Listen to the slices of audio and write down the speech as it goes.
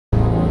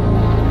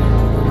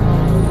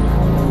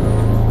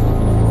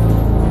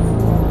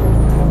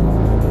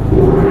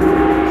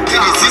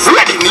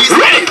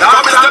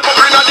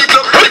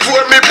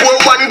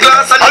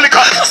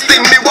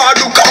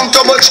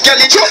touch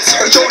Kelly.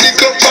 Search out the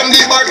club from the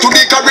bar to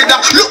the corridor.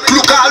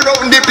 Look all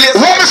around the place.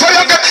 What me say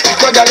again? If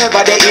no girl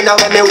ever dey inna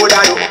when me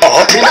woulda do.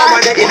 Me no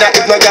man dey inna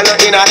if no girl no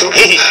inna do.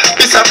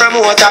 It's a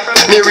promoter,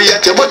 me rate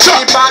you, but the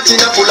party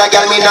no full of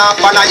girl, me nah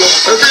follow you.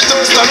 Every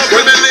time stand up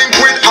with the link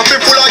with happy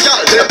full of girl.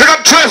 Pick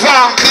up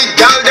Trevor. Big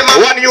girl dem a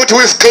One youth who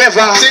is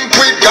clever. think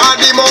with God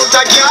the amount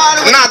of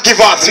girl. Not give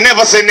up.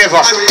 Never say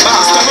never.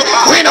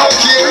 We don't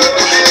care.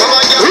 Come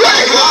on, girl.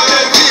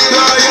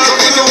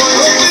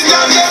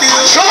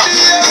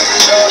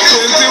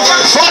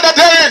 Father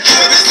Derek.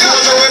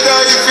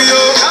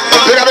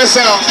 Pick up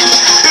yourself.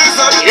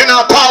 You're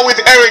not power with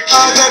Eric.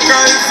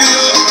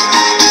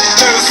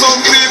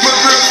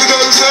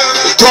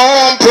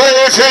 Don't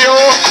pray for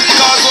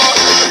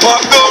you.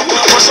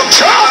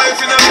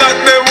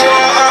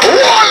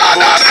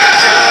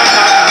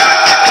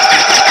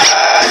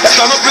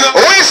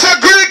 We say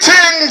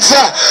greetings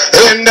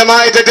in the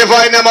mighty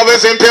divine name of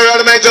His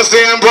Imperial Majesty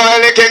Emperor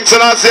King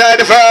Selassie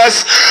the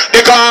First, the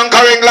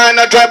conquering line,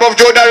 the tribe of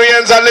Judah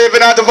reigns and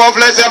living out of all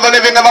flesh, ever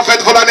living, ever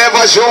faithful and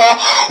ever sure.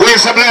 We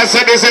say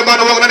blessed is Him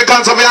and walking in the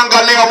counsel of the young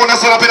God, I want to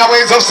stand up in the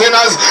ways of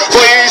sinners,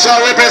 for He shall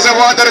represent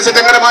water, the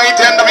sitting of the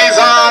mighty and of His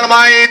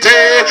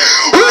Almighty.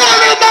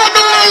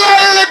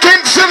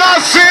 King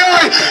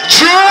Selassie,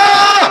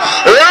 Jah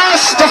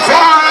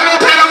Rastafari,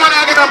 the man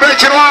I get a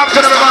breaking off to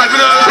the man.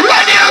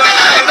 Ready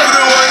again!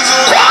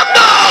 Come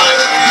down!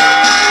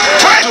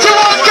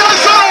 21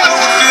 girls on!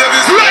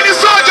 Ready,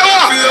 soldier!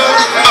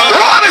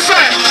 What is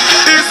it?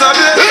 It's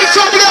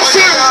a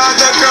blessing!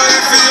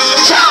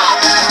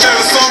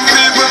 There's some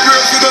people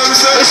pray for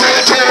themselves.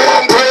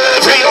 Don't pray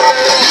for you!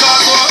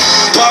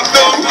 Pop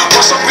them,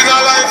 what's up in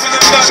our life in the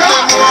back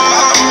them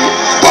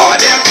but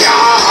them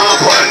can't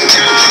happen.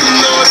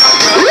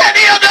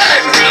 Ready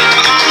again!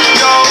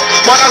 Yo,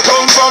 man I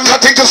come from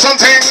Nothing to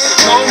something.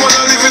 no man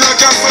I live in a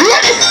castle.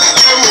 Ready!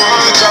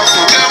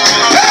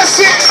 Bless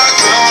it!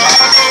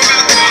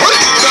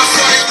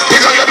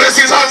 Because your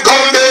blessings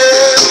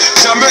uncounted.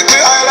 Jah make me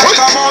high like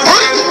a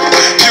mountain.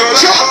 Pure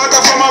like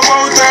water from a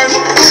fountain.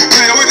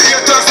 Play with the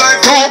haters like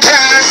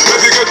Okay.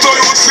 if you get told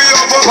you would feel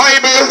over.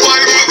 Bible.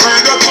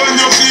 Read that when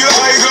you feel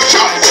idle.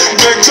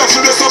 Beg Jah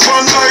for this up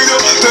and hide you.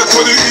 Take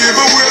for the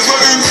evil ways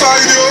that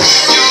inside you.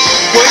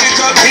 When you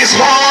got This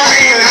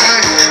morning.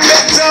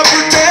 let Jah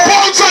protect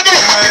Bounce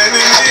again. my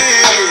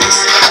enemies.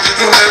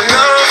 Them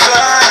not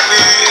like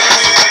me.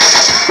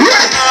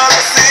 Not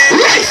see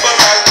Ready. but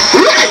I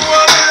Ready.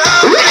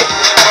 Ready.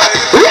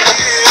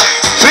 Ready.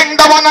 Fling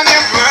the one on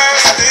him.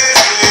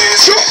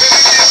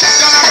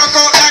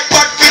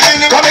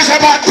 Come and say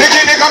bad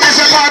picking. Come and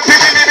say bad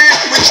picking.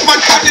 Which man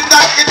had it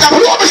that it up?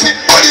 What is it?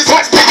 What is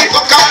what's picking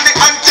up? Call the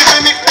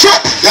anti-mimic.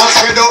 Y'all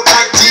spread out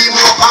like team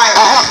of fire.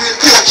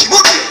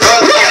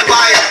 Real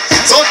fire.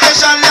 So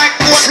special like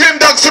what?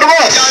 Slimdoggz to the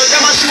world. Y'all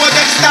them a show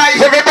them style.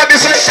 Everybody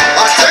say.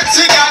 A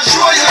sexy girl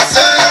show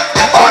yourself.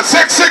 Oh,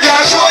 sexy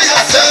girl. Show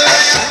yourself.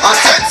 A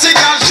sexy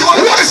girl show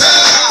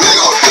yourself. Fling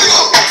up, fling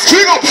up.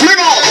 Fling up, fling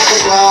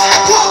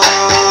up.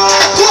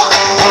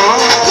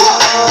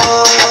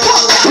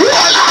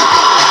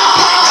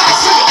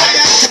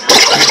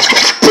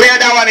 Play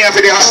that one here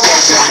for the house.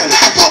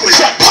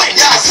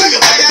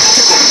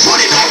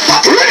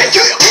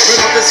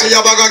 See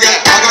a bag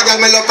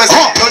again, me love us.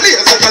 No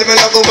lazy girl, me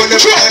love when them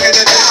get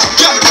it.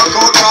 Girl, back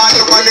out hard,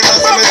 you want it to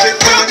see me shit,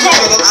 me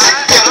want you to see.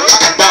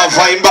 Bad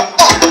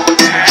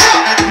vibe.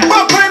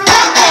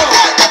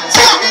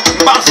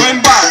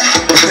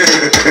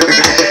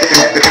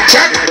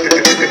 Check.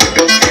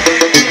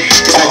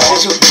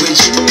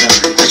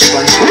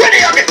 Ready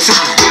a bit.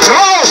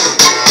 Roll.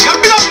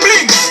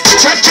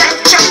 Check, check,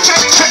 check,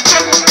 check, check,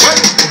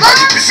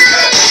 check.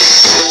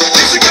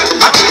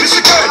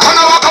 And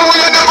I walk away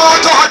and never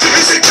want to hurt you.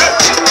 Physical.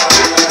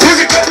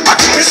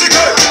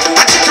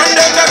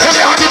 Tell me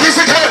how to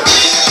physical.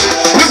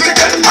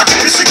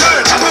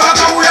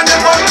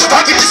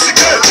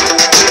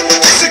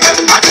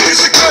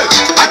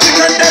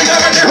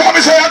 What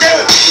me say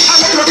again?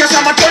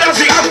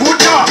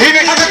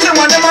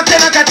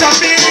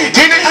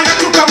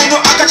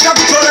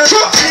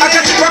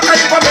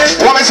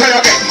 What me say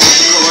again?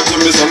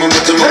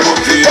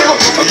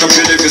 I can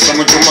feel it, I'm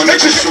a drum and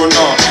it's show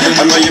now.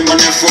 I'm a human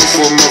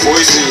for my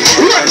voice.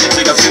 I can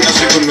take a thing and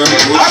she can run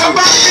it.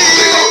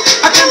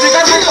 I can take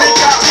a thing.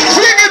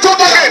 Bring it up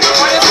again.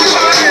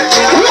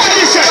 What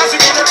me say?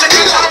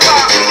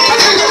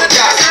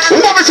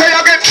 What me say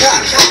again?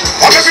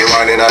 I'm just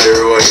running on the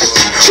road.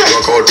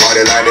 Rock out for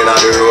the line in on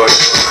the road.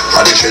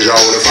 And the treasure I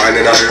wanna find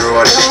in on the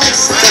road.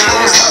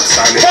 Don't stop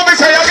standing. What me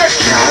say again?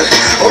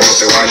 I'm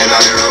just running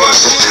on the road.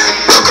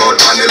 Rock out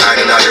on the line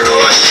in on the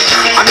road.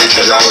 And the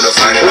treasure I wanna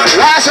find in on the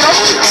road. Last it up.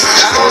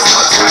 Don't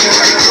stop standing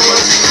on the road.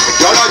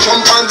 Y'all a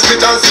jump and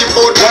spit and sip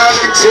out well.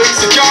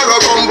 Secure a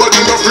gun but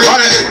you no free.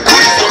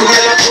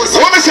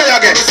 What me say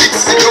again?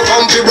 You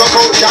come to rock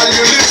out, y'all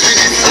you live with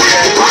it.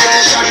 Party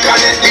shot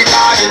connect the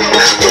party.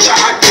 Push a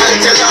hot girl,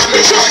 tell her me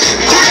shot.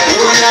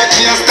 Don't like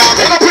me a star.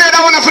 I'm gonna play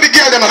that one for the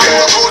girl them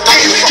again.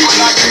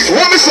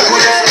 What me say?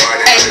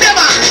 Hey,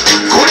 never.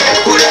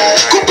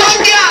 Come on,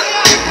 girl.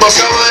 Bust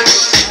your one.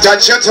 Jah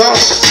shut up.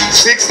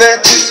 6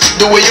 that.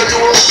 The way you do,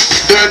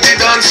 dirty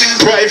dancing,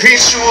 private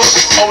show.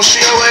 How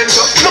she went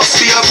up, must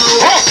be a pro.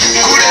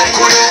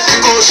 Could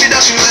go see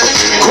that she went.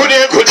 Could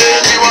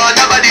you want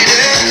nobody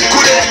there?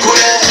 Could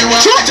you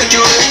want to take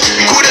you?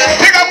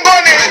 Pick up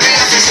money.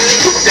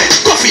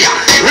 Go for ya.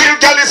 Real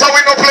girl is how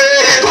we no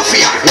play. Go for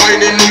ya.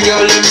 Whining the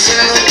girl them say.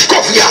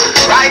 Go for ya.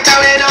 Right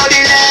away now the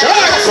day.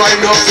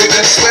 Find out the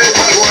best way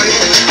for the wine.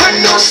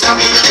 And no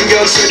stop,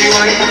 girl say the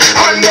wine.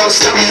 And no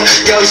stop,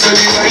 girl say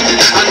the wine.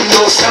 And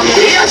no stop.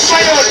 Yes,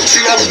 my own.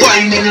 She a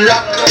whining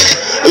lock.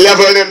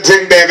 Level them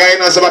thing there, guy. You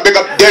know, so I pick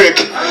up Derek,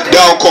 the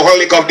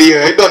alcoholic of the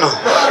year. You don't know.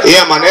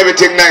 Yeah, man,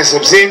 everything nice.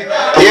 I'm seeing.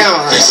 Yeah,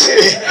 man.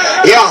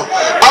 Yeah.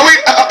 And we,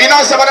 you know,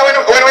 so when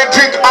we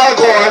drink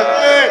alcohol,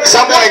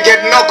 some boy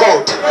get knocked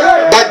out.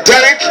 But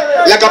Derek,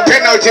 like a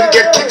penalty,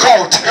 get kicked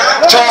out.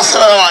 Just,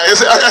 you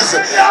see, I see.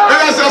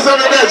 Let us just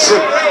have a bench.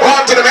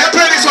 One to them. I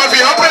play this one for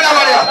you. I play that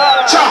one here.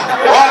 Cha.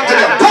 One to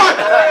them. One.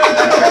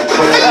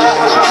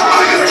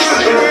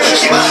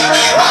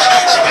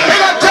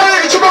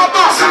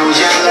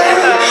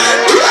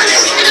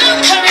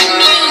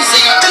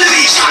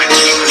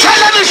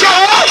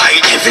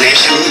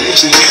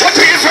 What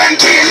different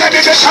thing that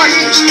is a sun?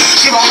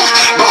 She was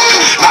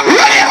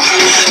ready.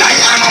 Now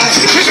you know, if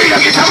you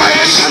get a man,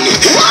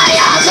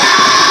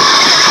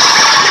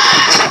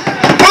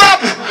 pull up.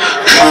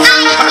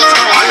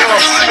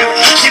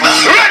 She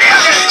was ready.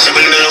 She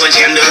will know what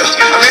you do.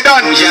 Are we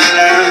done?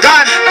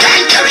 Done.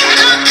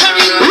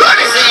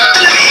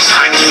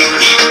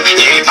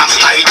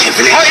 High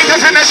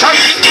definition.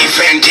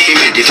 Different team,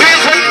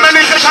 different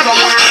meditation. Now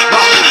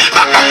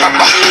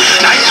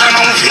you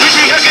know, if you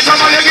get a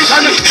man, you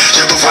can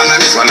just follow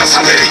this one. That's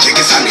a very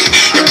tricky Sunday.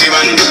 You give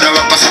one to the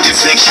opposite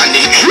reflection.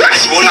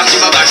 As you wanna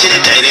see about the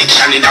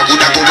direction, in the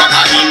good of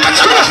Kubaka, but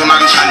I'm not a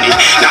man shandy.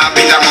 Now, I've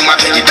been a woman,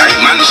 petty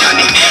time man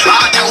shandy.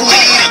 But I will be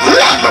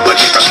a but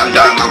it's a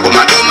shandam, a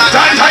woman,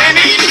 I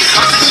need.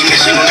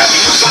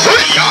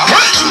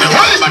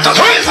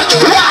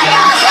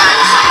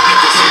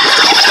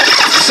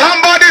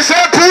 Somebody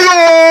say pull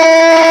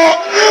up.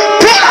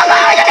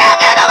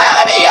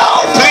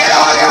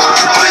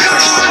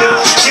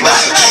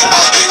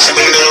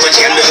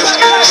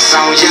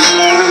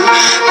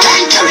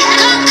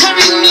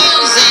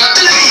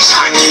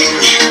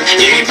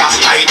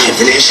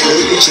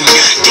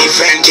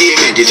 Different team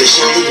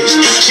meditation.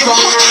 She was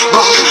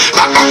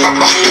now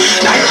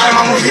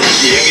I'm moving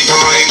to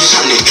my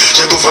Sunday.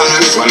 She go for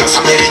this one,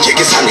 I'm very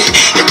chicky Sunday.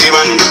 You give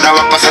one to the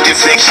opposite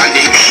reflection.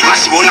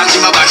 As you wanna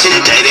see my back in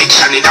the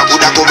direction, the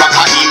good of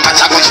Kubaka, but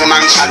I got your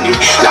man Sunday.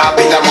 Now,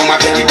 Peter Mama,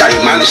 petty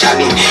time man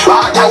Sunday.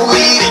 But I will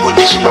put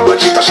this in my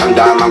body to some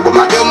damn and go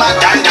my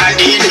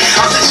dandy.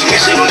 As a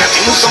singer,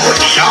 nothing to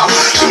somebody.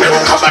 You may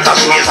walk up at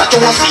us, we have to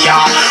see ya.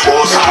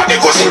 Oh, sorry, they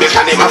go see the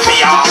kind of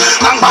mafia.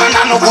 I'm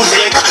banana go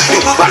sick. You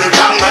go ban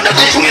down on the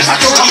thing is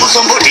that you come with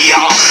somebody.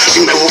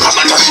 You may walk up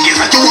at us, we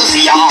have to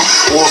see ya.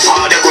 Oh,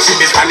 sorry, they go see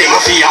the kind of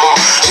mafia.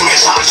 You may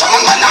start some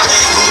banana.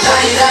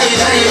 Daddy, daddy,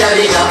 daddy,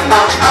 daddy, daddy,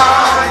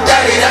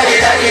 daddy, daddy,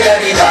 daddy,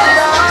 daddy, daddy,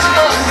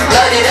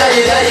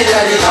 daddy,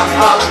 daddy,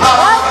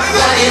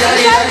 daddy,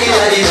 daddy, daddy,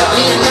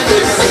 daddy,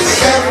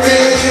 step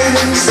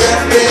in,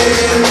 step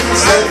in,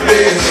 step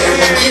in.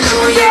 You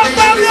know you're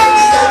step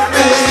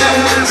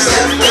in,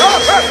 step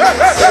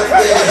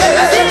in,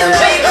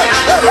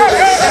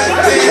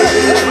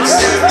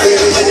 step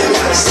in,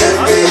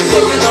 step in.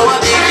 You know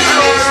what it is.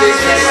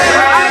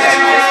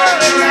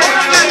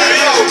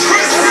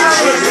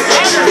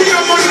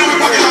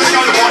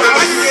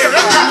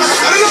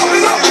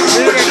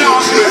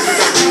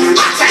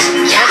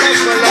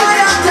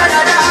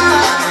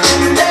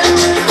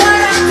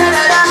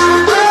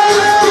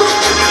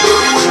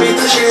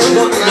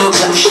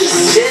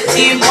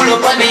 Pull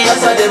up on the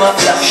answer, them a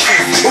flash.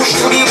 Push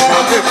to the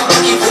moon,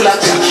 keep full of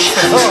cash.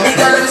 The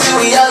girls see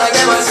we all like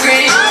them a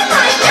scream.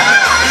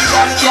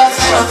 Can't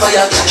stand for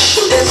your cash.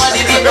 Them on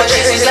the paper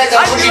chases like a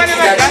pussy to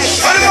the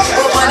dash.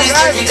 Up on the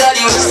street, we got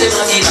the roots, them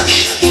on the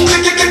dash.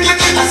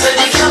 I said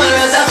the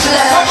cameras are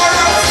flash.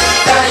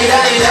 Daddy,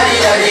 daddy, daddy,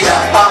 daddy, da.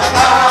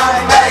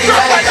 Daddy,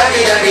 daddy,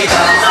 daddy, daddy,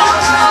 da.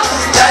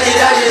 Daddy,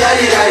 daddy,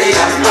 daddy, daddy,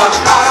 da.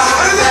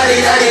 Daddy,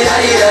 daddy,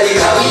 daddy, daddy,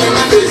 da.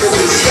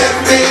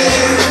 Step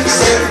in,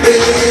 step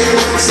in,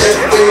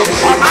 step in.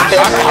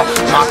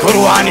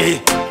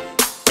 Makuruani.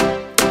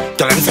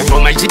 Talamsa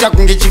maishita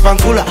kungechipa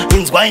nkula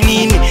inzwa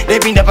nini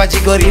lepinda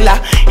pachigorila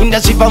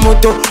indasipa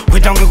moto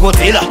kwitange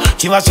gotela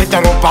chivaseta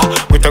ropa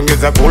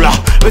kwitangeza kula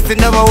bese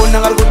ndavaona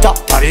vari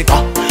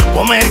kutaparika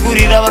koma iri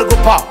kurira vari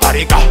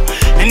kupaparika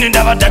ini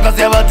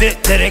ndavadhakasiya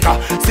vadzetsereka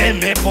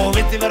semhepo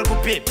vese vari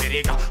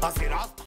kupepereka.